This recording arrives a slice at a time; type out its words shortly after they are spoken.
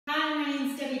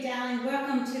and darling,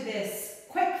 welcome to this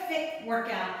quick fit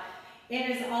workout. It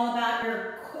is all about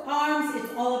your arms,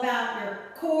 it's all about your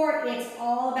core, it's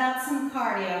all about some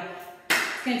cardio.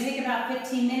 It's going to take about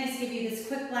 15 minutes, give you this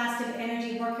quick blast of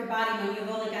energy, work your body when you've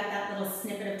only got that little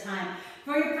snippet of time.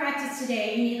 For your practice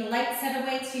today, you need a light set of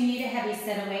weights, you need a heavy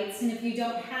set of weights, and if you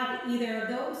don't have either of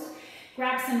those,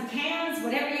 grab some cans,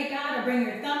 whatever you got, or bring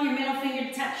your thumb, your middle finger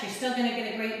to touch. You're still going to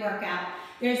get a great workout.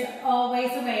 There's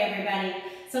always a way, everybody.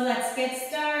 So let's get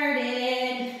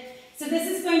started. So this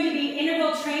is going to be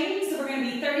interval training. So we're going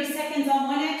to be 30 seconds on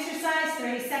one exercise,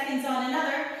 30 seconds on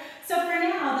another. So for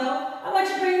now, though, I want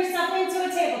you to bring yourself into a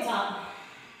tabletop.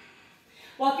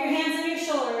 Walk your hands on your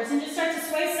shoulders and just start to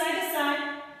sway side to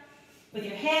side with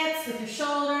your hips, with your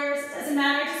shoulders. Doesn't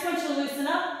matter. I just want you to loosen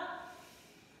up.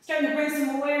 Starting to bring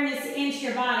some awareness into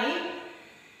your body.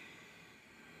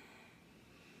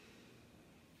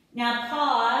 Now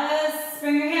pause,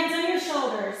 bring your hands on your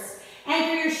shoulders.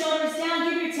 Anchor your shoulders down,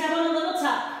 give your tailbone a little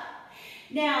tuck.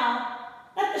 Now,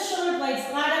 let the shoulder blades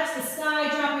glide up to the sky,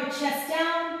 drop your chest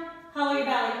down, hollow your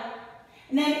belly.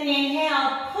 And then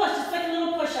inhale, push, just like a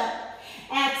little push-up.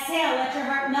 Exhale, let your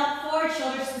heart melt forward,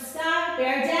 shoulders to the sky,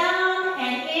 bear down,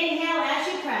 and inhale as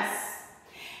you press.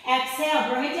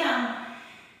 Exhale, bring it down.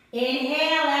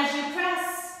 Inhale as you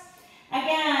press.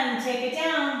 Again, take it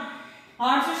down.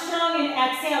 Arms are strong and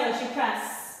exhale as you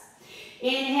press.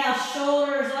 Inhale,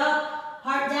 shoulders up,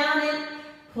 heart down and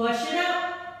push it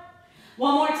up.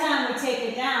 One more time, we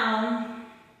take it down.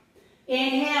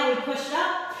 Inhale, we push it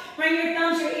up. Bring your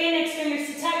thumbs, your index fingers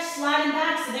to touch, sliding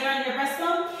back so they're on your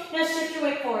breastbone. Now shift your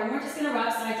weight forward. We're just going to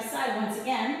rock side to side once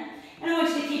again. And I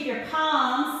want you to keep your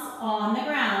palms on the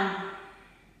ground.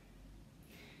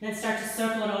 Then start to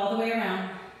circle it all the way around.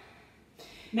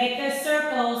 Make those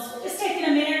circles. We're just taking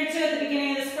a minute or two at the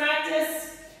beginning of this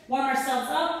practice. Warm ourselves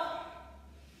up.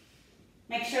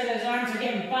 Make sure those arms are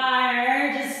getting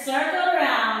fired. Just circle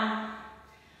around.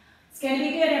 It's going to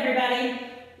be good, everybody.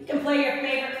 You can play your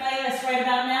favorite playlist right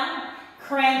about now.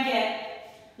 Crank it.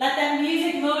 Let that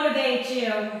music motivate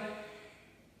you.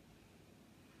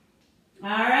 All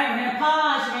right, we're going to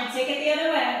pause. You're going to take it the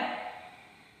other way.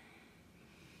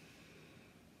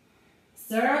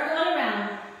 Circle it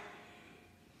around.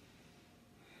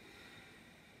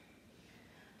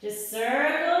 Just circle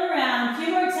it around. A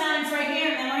few more times right here,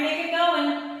 and then we're going to get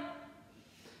going.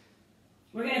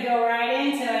 We're going to go right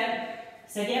into it.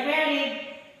 So get ready.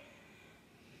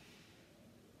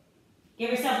 Give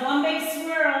yourself one big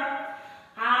swirl.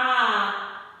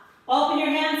 Open your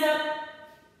hands up.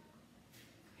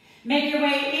 Make your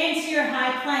way into your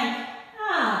high plank.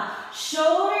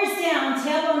 Shoulders down,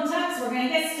 tailbone tucks. We're going to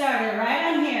get started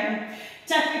right on here.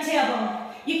 Tuck your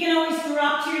tailbone. You can always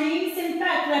drop to your knees. In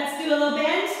fact, let's do a little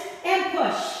bend and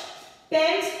push.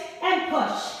 Bend and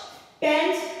push.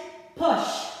 Bend, push.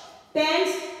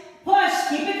 Bend, push.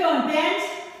 Keep it going. Bend,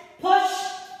 push,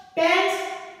 bend,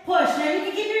 push. Now you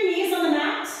can keep your knees on the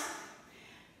mat.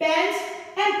 Bend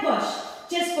and push.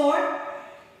 Just 4,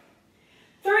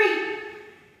 3,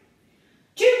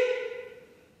 2,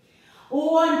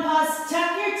 1. Pause.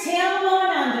 Tuck your tailbone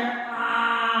under.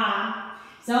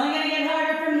 It's only going to get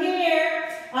harder from here.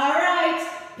 All right.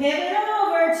 Pivot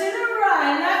over to the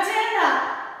right. Left hand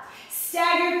up.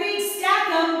 Stagger your feet. Stack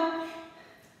them.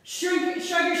 Shrug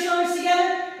your shoulders together.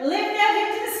 Lift that hip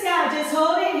to the sky. Just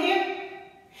hold it here.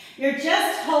 You're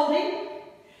just holding.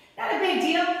 Not a big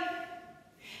deal.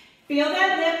 Feel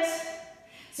that lift.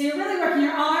 So you're really working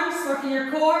your arms, working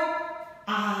your core.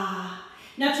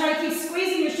 Now try to keep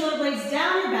squeezing your shoulder blades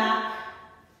down your back.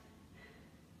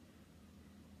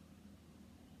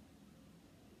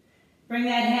 Bring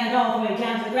that hand all the way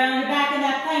down to the ground. You're back in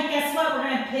that plank. Guess what? We're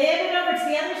going to pivot over to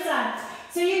the other side.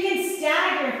 So you can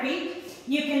stagger your feet.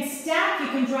 You can stack. You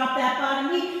can drop that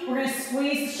bottom knee. We're going to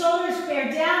squeeze the shoulders,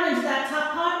 bear down into that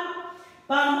top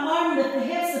bottom arm, lift the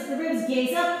hips, lift the ribs,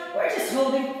 gaze up. We're just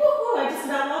holding. I just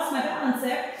about lost my balance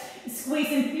there.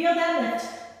 Squeeze and feel that lift.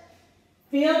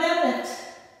 Feel that lift.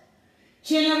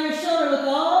 Chin over your shoulder. Look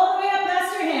all the way up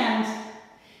past your hand.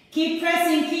 Keep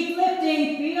pressing. Keep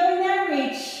lifting. Feeling that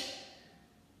reach.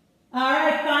 All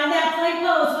right, find that plank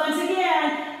pose once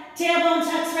again. Tailbone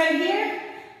tucks right here.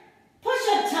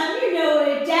 Push-up time, you know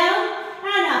it. Down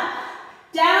and up.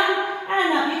 Down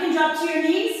and up. You can drop to your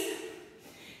knees.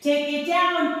 Take it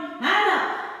down and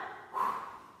up.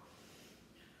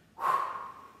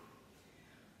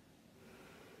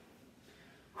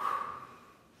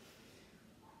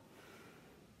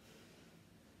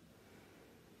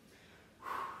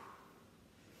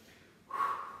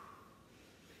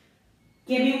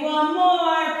 Give me one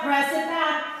more. Press it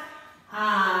back.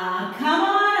 Come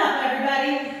on up,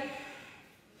 everybody.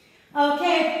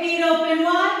 Okay, feet open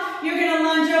wide.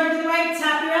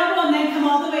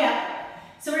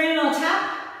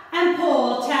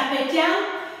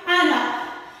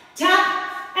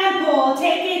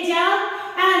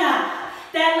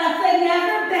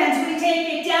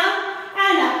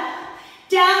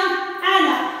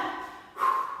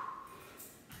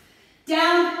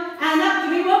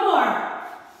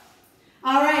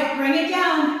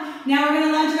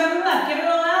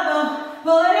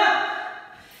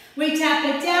 Tap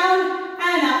it down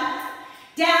and up.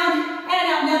 Down and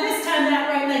up. Now this time that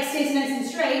right leg stays nice and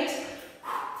straight.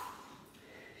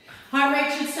 Heart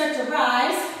rate should start to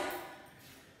rise.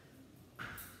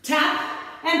 Tap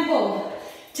and pull.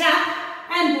 Tap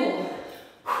and pull.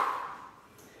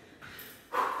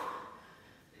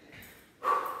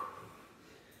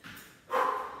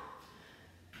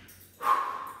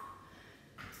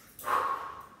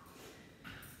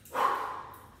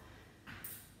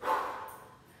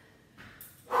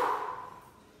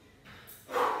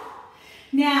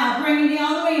 Now, bring your knee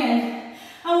all the way in.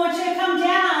 I want you to come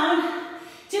down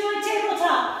to a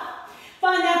tabletop.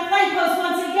 Find that plank pose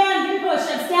once again. Do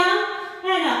push-ups down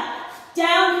and up.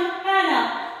 Down and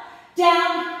up.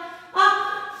 Down, up,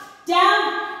 down,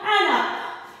 and up.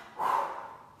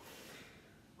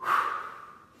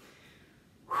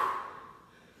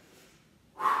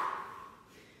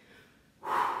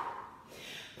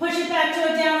 Push it back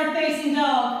to a downward facing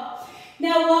dog.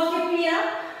 Now walk your feet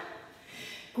up.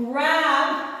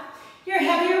 Grab your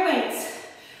heavier weights.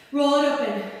 Roll it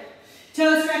open.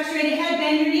 Toes stretch straight ahead,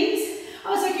 bend your knees.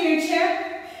 Almost like you're in a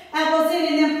chair. Elbows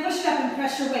in and then push it up and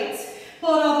press your weights.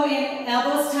 Pull it all the way in,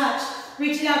 elbows touch.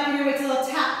 Reach it up, give your weights a little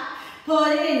tap. Pull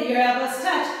it in, your elbows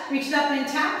touch. Reach it up and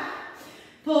tap.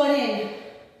 Pull it in.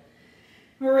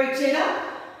 Reach it up.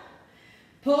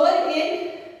 Pull it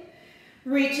in.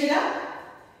 Reach it up.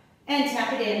 And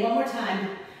tap it in. One more time.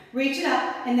 Reach it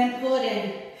up and then pull it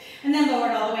in. And then lower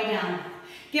it all the way down.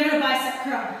 Give it a bicep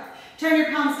curl. Turn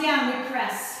your palms down, we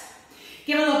press.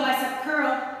 Give it a little bicep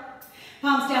curl.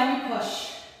 Palms down, you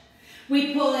push.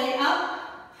 We pull it up.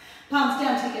 Palms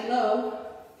down, take it low.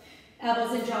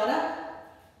 Elbows in, draw it up.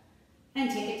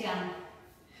 And take it down.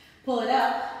 Pull it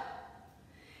up.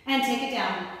 And take it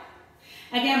down.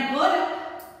 Again, pull it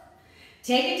up.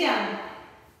 Take it down.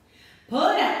 Pull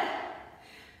it up.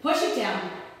 Push it down.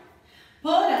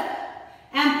 Pull it up.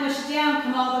 And push it down,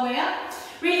 come all the way up.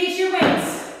 Release your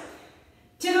weights.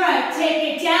 To the right,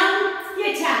 take it down,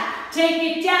 you tap. Take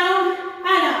it down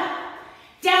and up.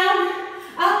 Down,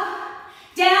 up,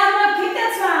 down, up. Keep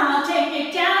that smile. Take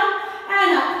it down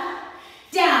and up.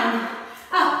 Down,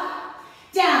 up,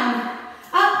 down,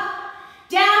 up,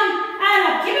 down, and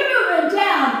up. Keep it moving,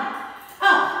 down,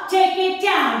 up. Take it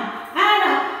down and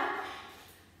up.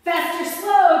 Fast or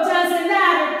slow, doesn't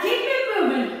matter. Keep it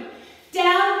moving.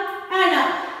 Down and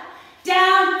up.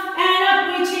 Down and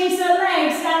up. We change the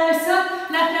legs. Other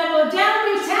side. Left elbow down.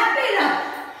 We tap it up.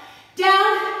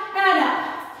 Down and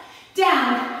up.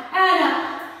 Down and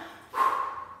up.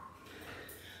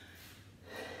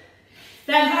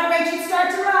 That heart rate should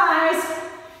start to rise.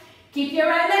 Keep your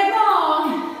right leg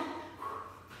long.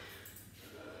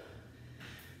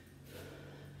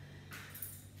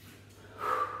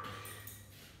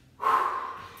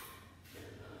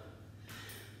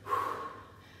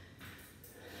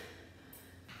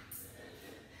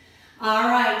 All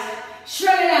right,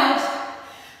 shrug it out.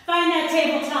 Find that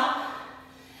tabletop.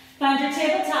 Find your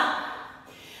tabletop.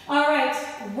 All right,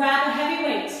 grab a heavy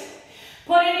weight.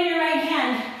 Put it in your right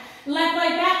hand. Left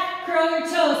leg back, curl your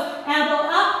toes. Elbow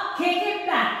up, kick it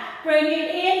back. Bring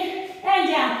it in and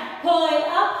down. Pull it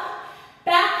up,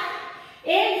 back,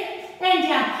 in, and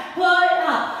down. Pull it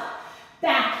up,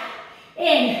 back,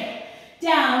 in,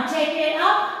 down. Take it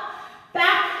up,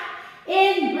 back,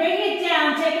 in, bring it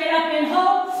down. Take it up and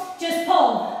hold. Just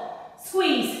pull,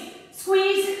 squeeze,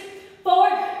 squeeze, 4,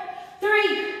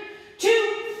 3, 2,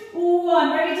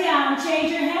 1. Bring it down,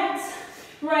 change your hands.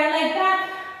 Right leg back,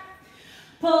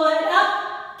 pull it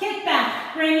up, kick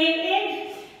back. Bring it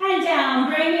in and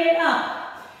down, bring it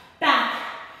up. Back,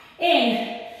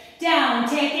 in, down,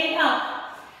 take it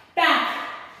up. Back,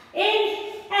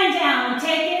 in, and down,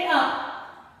 take it up.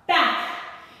 Back,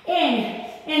 in,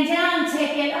 and down,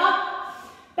 take it up.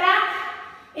 Back,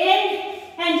 in,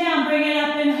 and down, bring it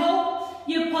up and hold.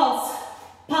 You pulse,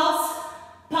 pulse,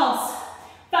 pulse.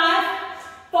 5,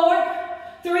 4,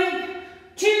 3,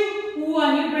 2,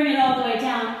 1. You bring it all the way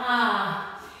down.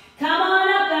 Ah. Come on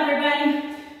up,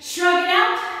 everybody. Shrug it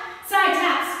out. Side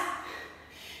taps.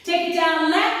 Take it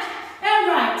down left and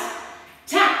right.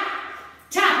 Tap.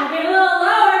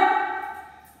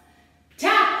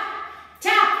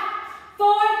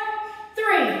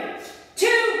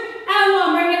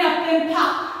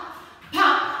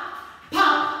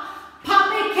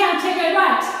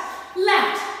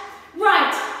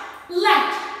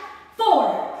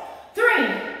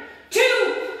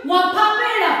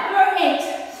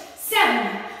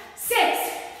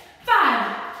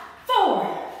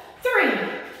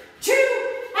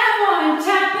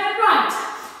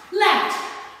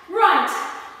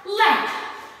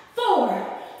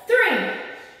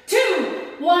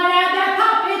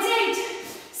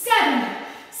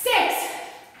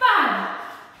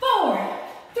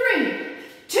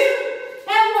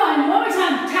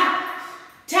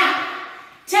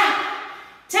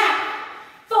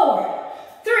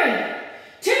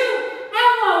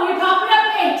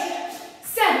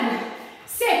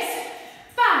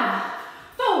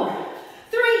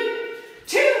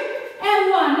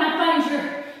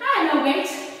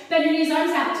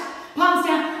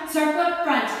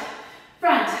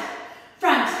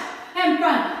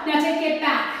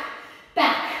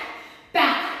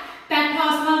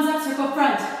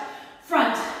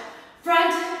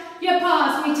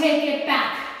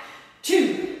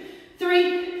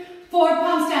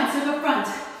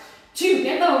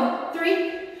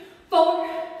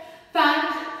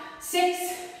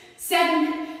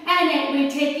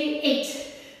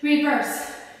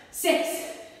 reverse. 6,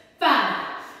 5,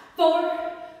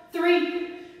 4, 3,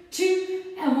 2,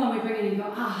 and 1. We bring it in and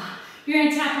go, ah. You're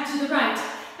going to tap it to the right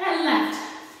and left,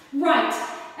 right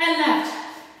and left,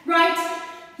 right,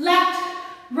 left,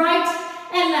 right,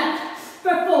 and left.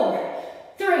 For 4,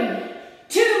 3,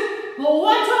 2, 1,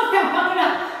 12 count. Pump it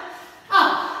up,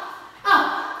 up,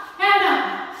 and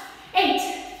up. 8,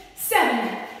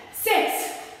 7,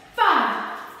 6,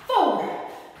 5, 4,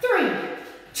 3,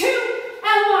 2,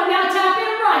 and 1. Now tap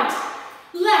in right,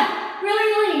 left, really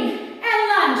lean, and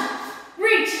lunge.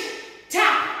 Reach,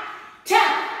 tap,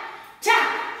 tap, tap.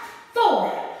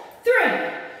 4, 3,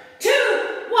 2,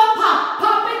 1, pop.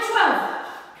 Pop it, 12.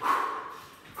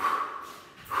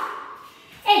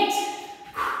 8,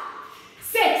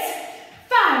 6,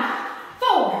 5,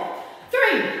 4,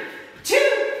 3, 2,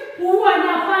 1.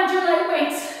 Now find your light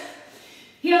weights.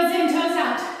 Heels in, toes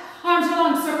out. Arms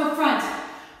along, circle front,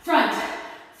 front,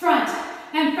 front,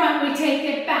 and front. We take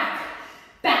it back,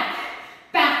 back,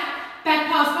 back,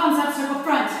 back, pause, palms up, circle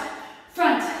front,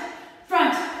 front,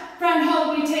 front, front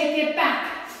hold. We take it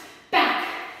back, back,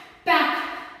 back,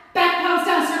 back, palms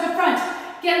down, circle front.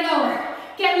 Get lower,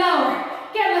 get lower,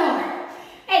 get lower.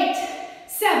 8,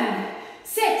 7,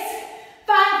 6,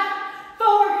 5,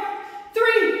 4,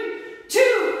 3,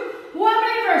 2, 1.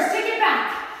 Reverse. Take it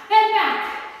back and back,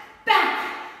 back,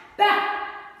 back.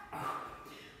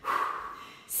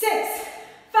 6,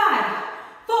 5,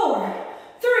 4,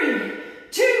 3,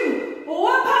 2,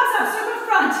 1. Pops up. Circle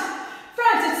front,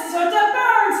 front. It's so it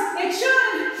burns. It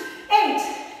should. 8,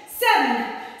 7,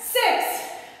 6,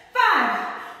 5,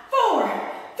 4,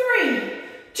 3,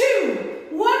 2,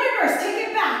 1. Reverse. Take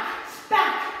it back,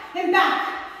 back, and back.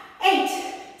 8,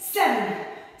 7,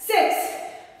 6,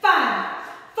 5,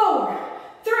 4,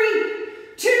 3,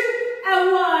 2,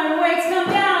 and 1. Weights come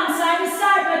down, side to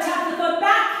side, but tap the foot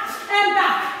back and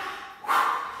back.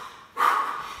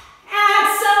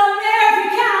 Excellent. There, if you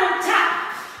can, tap,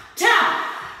 tap,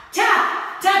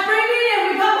 tap, tap. Bring it in.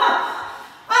 We come up,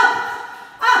 up,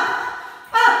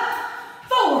 up.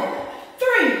 4,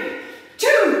 3, 2,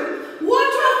 1.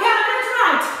 12 count. That's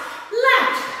right,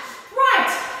 left,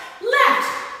 right, left.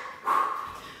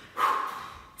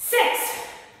 6,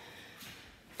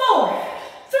 4,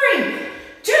 3,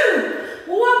 2,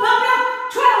 1. Pump it up.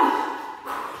 12.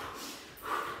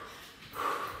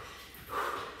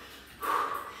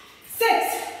 6,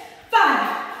 5,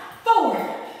 4,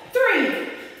 3,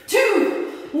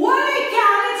 2, 1. 8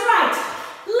 count. It's right,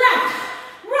 left,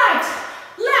 right,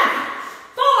 left.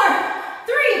 4,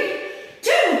 3,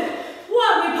 2,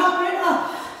 1. We pump it up,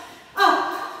 up,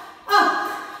 up,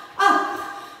 up.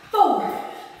 4,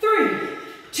 3,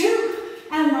 2,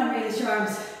 and 1. Raise your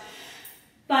arms.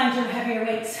 Find your heavier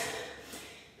weights.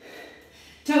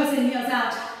 Toes in, heels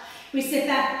out. We sit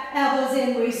back, elbows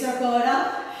in. We circle it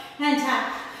up and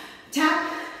tap,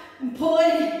 tap, and pull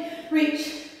it in.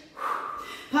 Reach.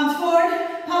 Palms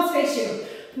forward, palms face you.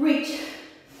 Reach.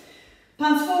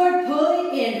 Palms forward, pull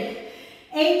it in.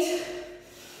 8,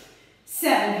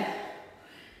 7,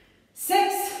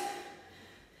 6,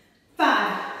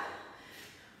 5,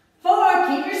 4.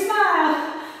 Keep your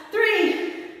smile.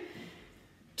 3,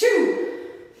 2,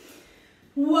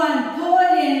 1. Pull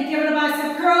it in. Give it a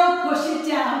bicep curl. Push it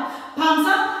down. Palms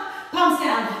up, palms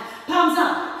down. Palms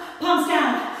up, palms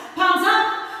down. Palms up,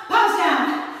 palms down.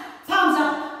 Palms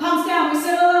up, palms down. We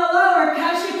sit a little lower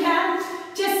because you can.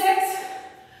 Just 6,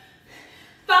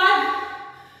 5,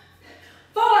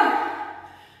 4,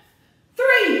 3,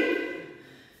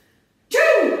 2,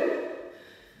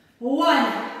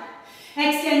 1.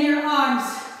 Extend your arms.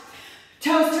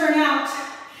 Toes turn out.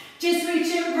 Just reach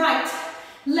it right,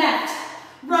 left,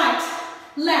 right,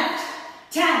 left.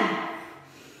 10,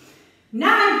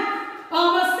 9,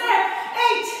 almost there.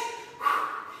 8,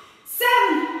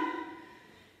 7,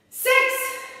 6,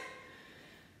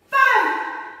 5,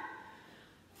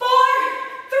 4,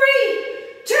 3,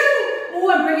 2,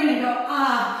 1. Bring it in. Go.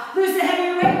 Lose the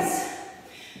heavier weights.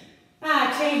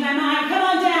 Change my mind. Come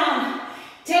on down.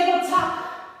 Tabletop.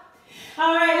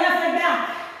 All right, left leg back.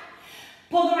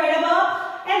 Pull the right elbow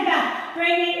up and back.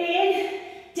 Bring it in,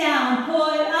 down. Pull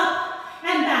it up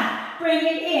and back. Bring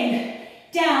it in,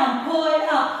 down. Pull it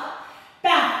up,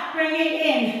 back. Bring it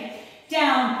in,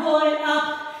 down. Pull it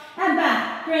up and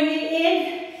back. Bring it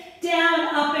in,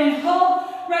 down, up and hold.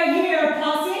 Right here,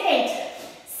 pulse it. 8,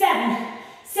 7,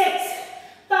 6,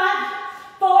 5,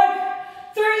 4,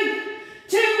 3,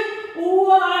 2,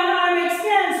 1. Arm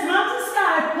extends from the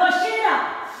sky. Push it up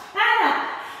and up.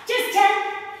 Just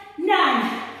 10,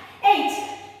 9, 8,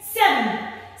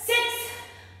 7, 6,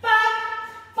 5,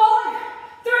 4,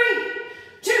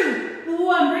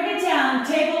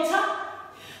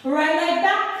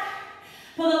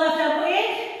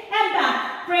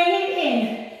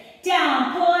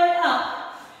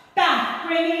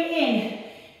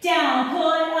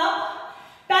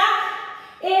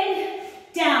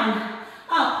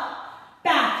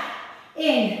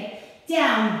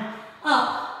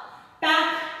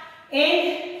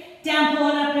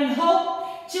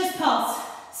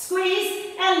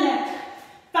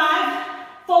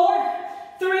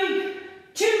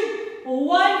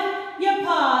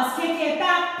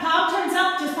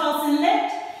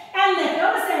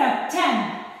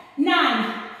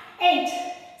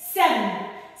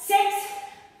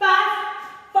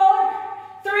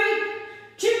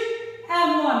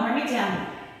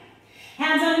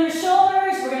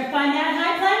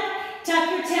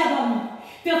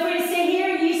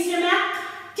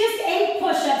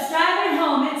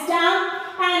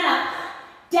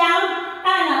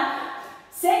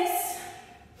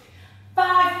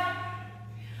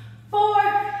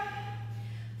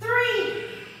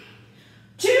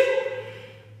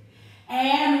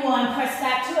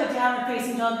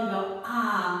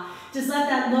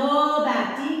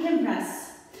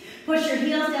 Push your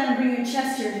heels down and bring your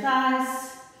chest to your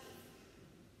thighs.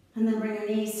 And then bring your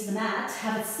knees to the mat.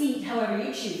 Have a seat however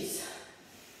you choose.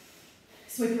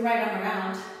 Sweep your right arm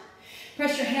around.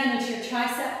 Press your hand into your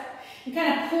tricep and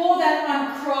kind of pull that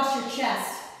arm across your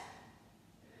chest.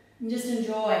 And just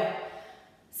enjoy.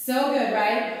 So good,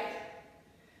 right?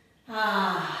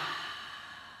 Now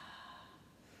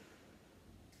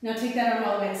take that arm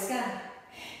all the way to the sky.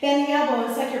 Bend the elbow,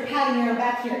 it's like you're patting your own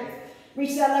back here.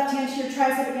 Reach that left hand to your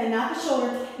tricep again, not the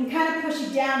shoulder, and kind of push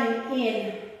it down and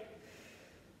in.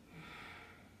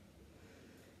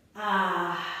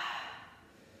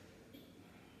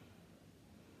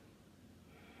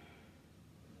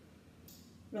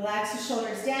 Relax your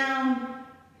shoulders down.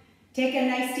 Take a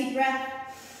nice deep breath.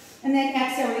 And then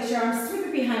exhale, release your arms, sweep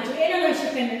it behind you. Interlace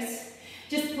your fingers.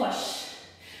 Just push.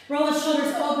 Roll the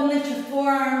shoulders open, lift your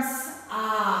forearms.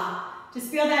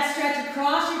 Just feel that stretch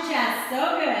across your chest.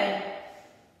 So good.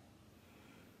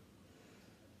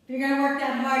 If you're going to work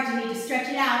that hard, you need to stretch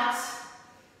it out.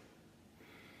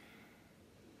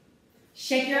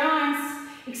 Shake your arms.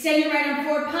 Extend your right arm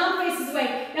forward, palm faces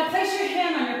away. Now place your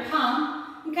hand on your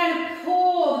palm and kind of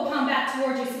pull the palm back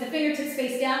towards you so the fingertips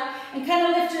face down, and kind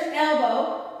of lift your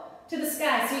elbow to the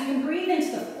sky so you can breathe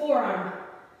into the forearm.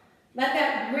 Let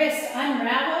that wrist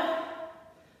unravel.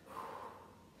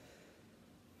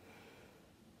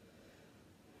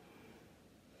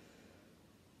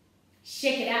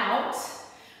 Shake it out.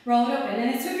 Roll it open,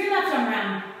 and then sweep your left arm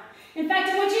around. In fact,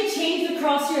 I want you to change the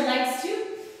cross to your legs too.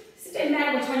 It doesn't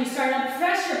matter which one you start on.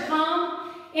 Press your palm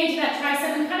into that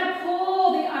tricep and kind of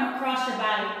pull the arm across your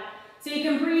body so you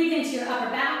can breathe into your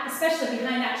upper back, especially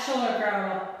behind that shoulder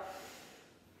girdle.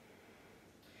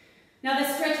 Now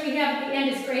the stretch we have at the end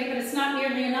is great, but it's not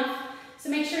nearly enough, so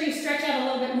make sure you stretch out a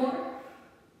little bit more.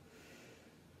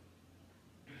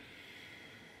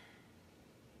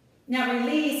 Now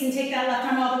release and take that left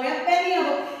arm all the way up, bend the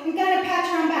elbow, and kind of pat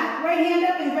your arm back. Right hand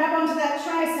up and grab onto that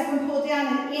tricep and pull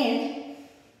down and in.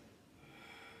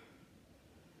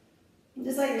 And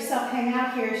just let yourself hang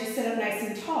out here as you sit up nice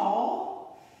and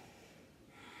tall.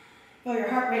 Feel your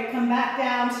heart rate come back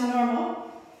down to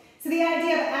normal. So the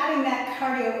idea of adding that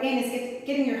cardio in is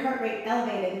getting your heart rate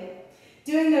elevated.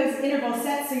 Doing those interval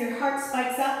sets so your heart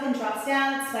spikes up and drops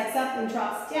down, spikes up and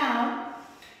drops down.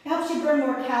 It helps you burn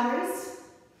more calories.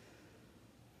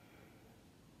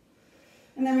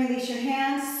 And then release your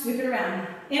hands, sweep it around.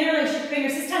 Interlace your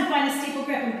fingers. This time find a steeple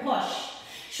grip and push.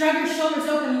 Shrug your shoulders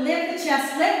open, lift the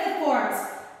chest, lift the forearms.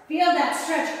 Feel that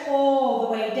stretch all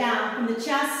the way down from the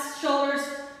chest, shoulders,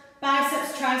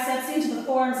 biceps, triceps, into the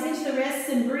forearms, into the wrists,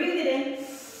 and breathe it in.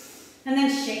 And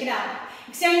then shake it out.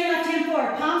 Extend your left hand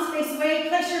forward, palms face away.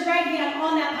 Place your right hand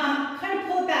on that palm. Kind of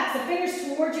pull it back, so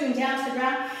fingers towards you and down to the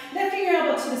ground. Lifting your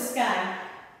elbow to the sky.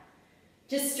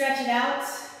 Just stretch it out.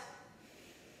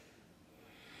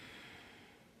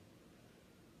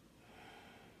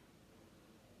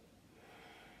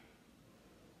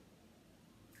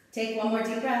 Take one more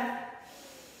deep breath.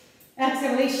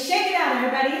 Exhale, release. Shake it out,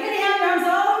 everybody. Inhale, your arms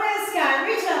all the way to the sky.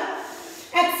 Reach up.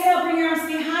 Exhale, bring your arms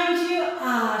behind you.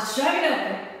 Shrug it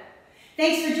open.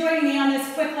 Thanks for joining me on this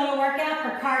quick little workout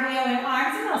for cardio and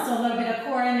arms, and also a little bit of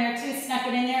core in there too. Snuck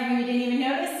it in there when you didn't even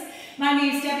notice. My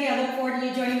name is Debbie. I look forward to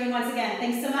you joining me once again.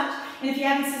 Thanks so much. And if you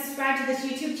haven't subscribed to this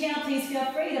YouTube channel, please feel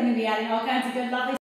free. I'm going to be adding all kinds of good, lovely